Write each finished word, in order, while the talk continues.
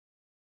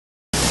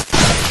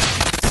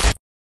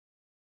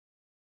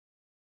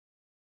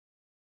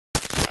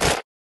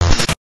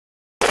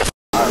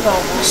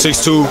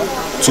6'2",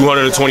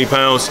 220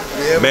 pounds,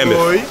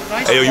 Mammoth.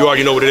 Hey, yo, you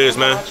already know what it is,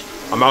 man.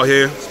 I'm out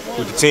here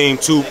with the team,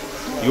 too.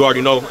 You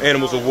already know,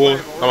 Animals of War.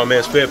 Got my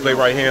man's Fair Play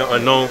right here,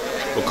 Unknown,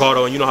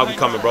 Ricardo, and you know how we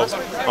coming, bro.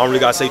 I don't really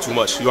gotta say too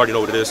much. You already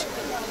know what it is.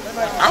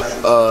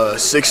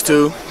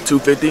 6'2",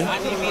 250.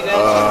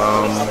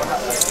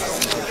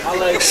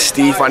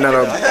 STEE fighting out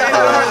of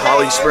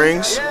Holly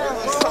Springs.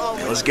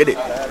 Let's get it.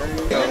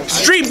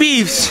 Street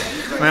Beefs.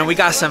 Man, we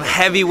got some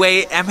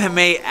heavyweight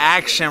MMA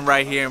action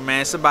right here,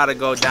 man. It's about to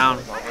go down.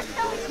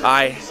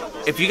 Alright,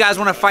 if you guys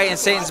want to fight in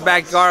Satan's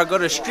backyard, go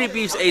to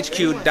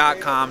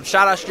streetbeefshq.com.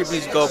 Shout out Street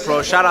Beefs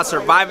GoPro. Shout out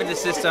Surviving the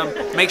System.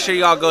 Make sure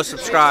y'all go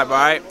subscribe,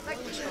 alright?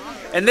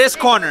 In this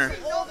corner,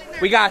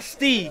 we got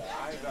STEE,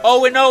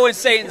 0-0 in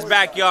Satan's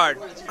backyard.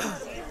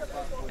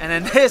 And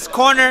in this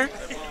corner,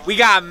 we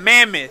got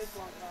Mammoth,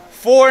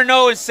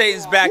 4-0 in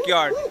Satan's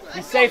backyard.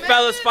 Be safe,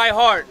 fellas, fight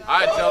hard.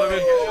 Alright,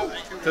 gentlemen.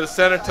 To the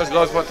center, touch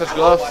gloves, one touch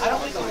gloves.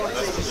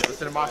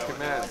 Listen to my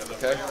command,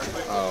 okay?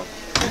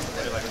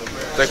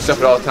 Take a step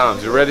at all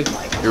times. You ready?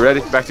 You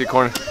ready? Back to your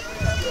corner.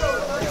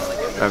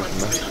 Okay.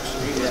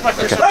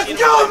 Let's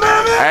go,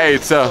 man! Hey,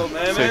 it's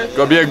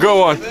gonna be a good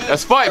one.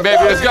 Let's fight,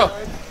 baby. Let's go.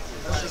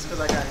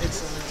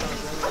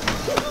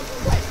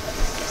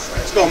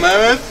 Let's go,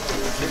 Mammoth.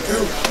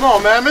 Come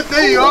on, Mammoth.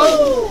 There you go.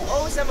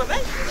 Oh, is that my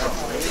man?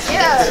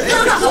 Yeah.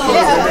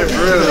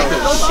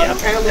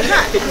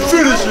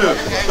 Finish him.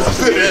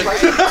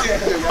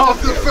 Off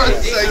the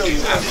first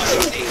second.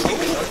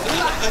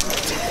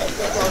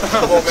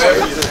 Come on, man.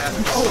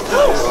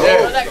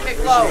 Oh, that kick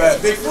low.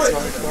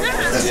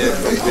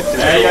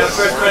 Hey, you got a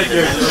first play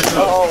here.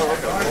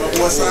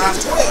 What's that?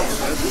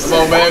 Come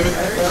on, baby.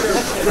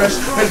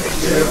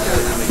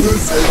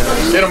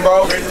 Get him, bro.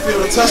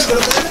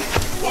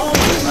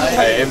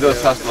 Hey, aim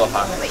those touch a little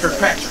high.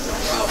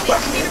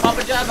 Pop a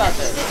jab out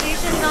there.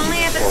 Situations only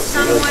if it's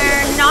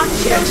somewhere not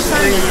too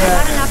sunny.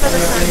 Not enough of the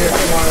sun.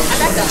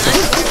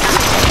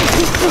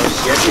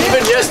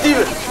 Yes,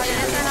 Steven.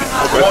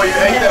 Oh, you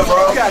ate that,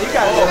 bro. You got it.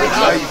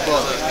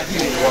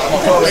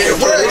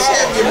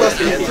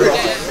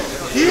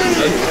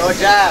 No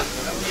jab.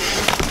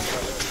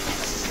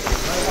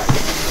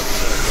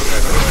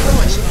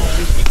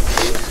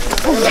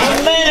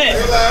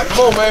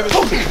 Come on, baby.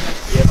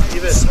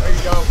 There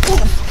you go.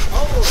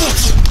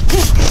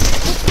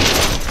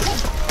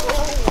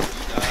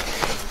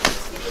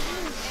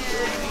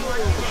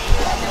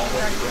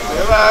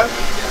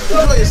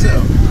 Enjoy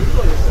yourself.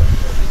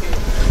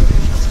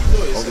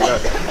 Get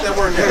that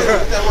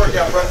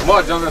workout, bro. Come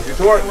on, Jonas. Get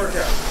to work. Get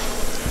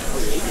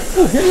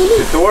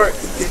to work.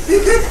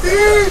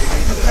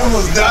 I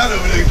almost died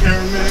over there,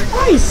 cameraman.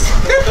 Nice.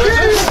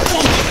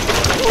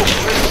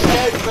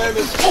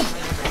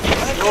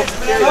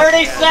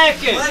 30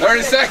 seconds.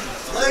 30 seconds.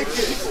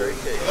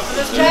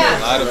 This jab.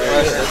 A lot of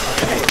pressure.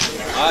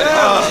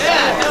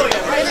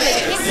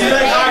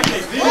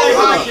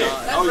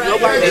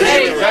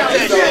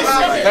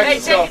 Hey,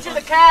 take it to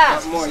the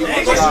calf. To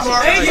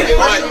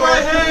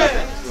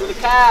the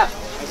calf.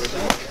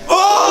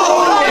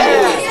 Oh!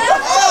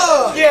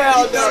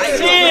 Yeah.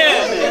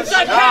 10.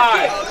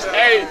 9,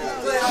 8,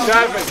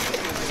 7,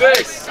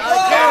 6,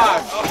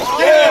 5,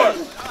 4,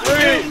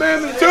 3,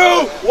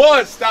 2,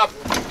 1. Stop.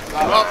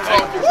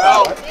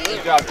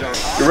 Good job, John.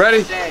 You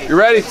ready? You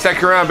ready?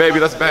 Second round, baby.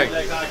 Let's bang.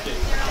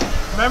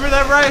 Remember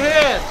that right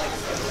hand.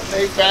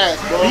 Stay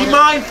fast, bro. Be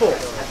mindful.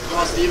 Come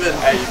on, Steven.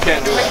 Hey, you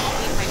can't do that.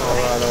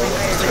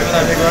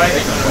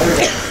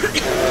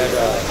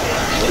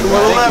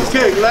 Left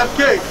kick, left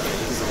kick.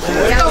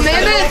 Go,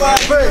 Mammoth.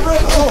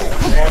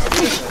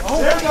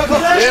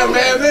 Yeah,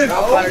 Mammoth.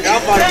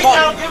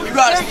 You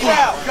got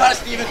it,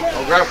 Steven.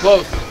 Oh, grab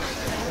close.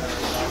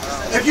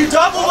 If you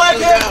double leg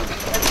him,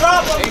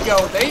 drop him.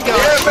 There you go.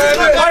 Yeah,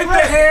 Mammoth. Wipe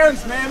the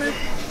hands, Mammoth.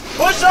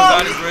 Push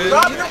up.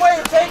 Drop your weight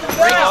and take him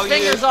down.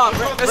 Break his fingers off.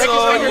 Break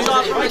his fingers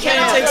off. We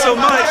can't take so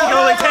much. We can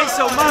only take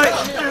so much.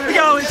 We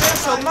can only take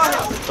so much.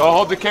 Don't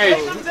hold the cage.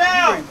 Take him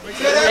down.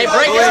 Hey,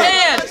 break his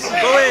hands.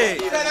 Go ahead.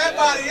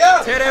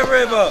 Tear that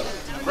rib up.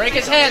 Break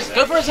his hands.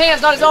 Go for his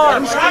hands, not his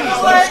arms. Grab his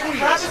leg.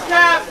 Grab his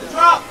calf.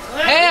 Drop.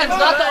 Hands,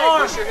 not the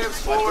arms.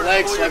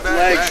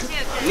 Legs,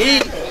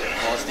 knee.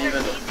 Oh,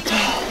 Steven.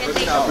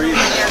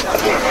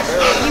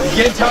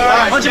 Get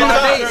tired. Punch him in the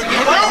face.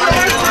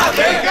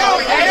 There you go.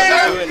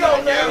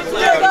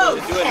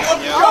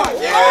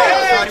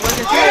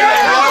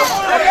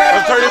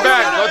 Let's turn it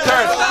back. Let's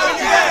turn.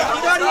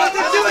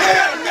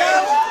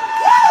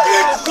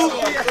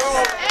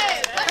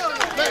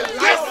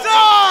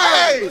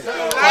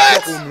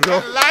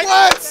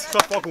 What?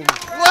 Stop fucking with me.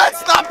 What?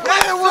 Stop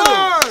playing with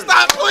him.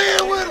 Stop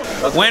playing with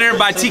him. Winner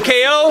by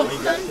TKO.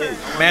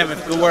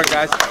 Mammoth, good work,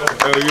 guys.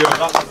 Hell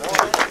yeah.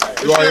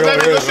 You already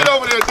know what sit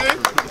over there, dude.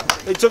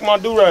 They took my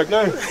do-rag,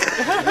 dang.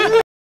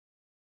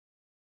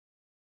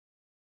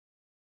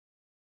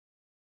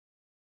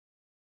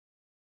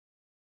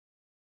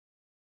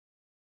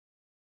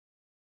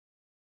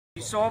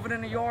 We solve it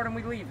in the yard and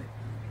we leave it.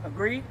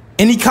 Agree?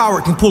 Any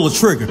coward can pull a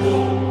trigger,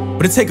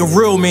 but it take a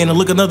real man to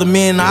look another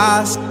man in the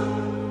eyes,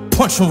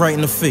 punch him right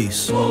in the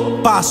face.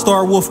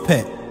 5-star wolf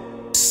pack.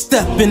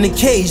 Step in the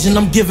cage and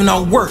I'm giving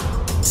out work.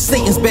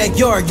 Satan's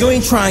backyard, you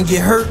ain't trying to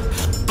get hurt.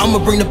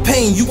 I'ma bring the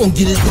pain, you gon'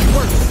 get it to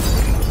work.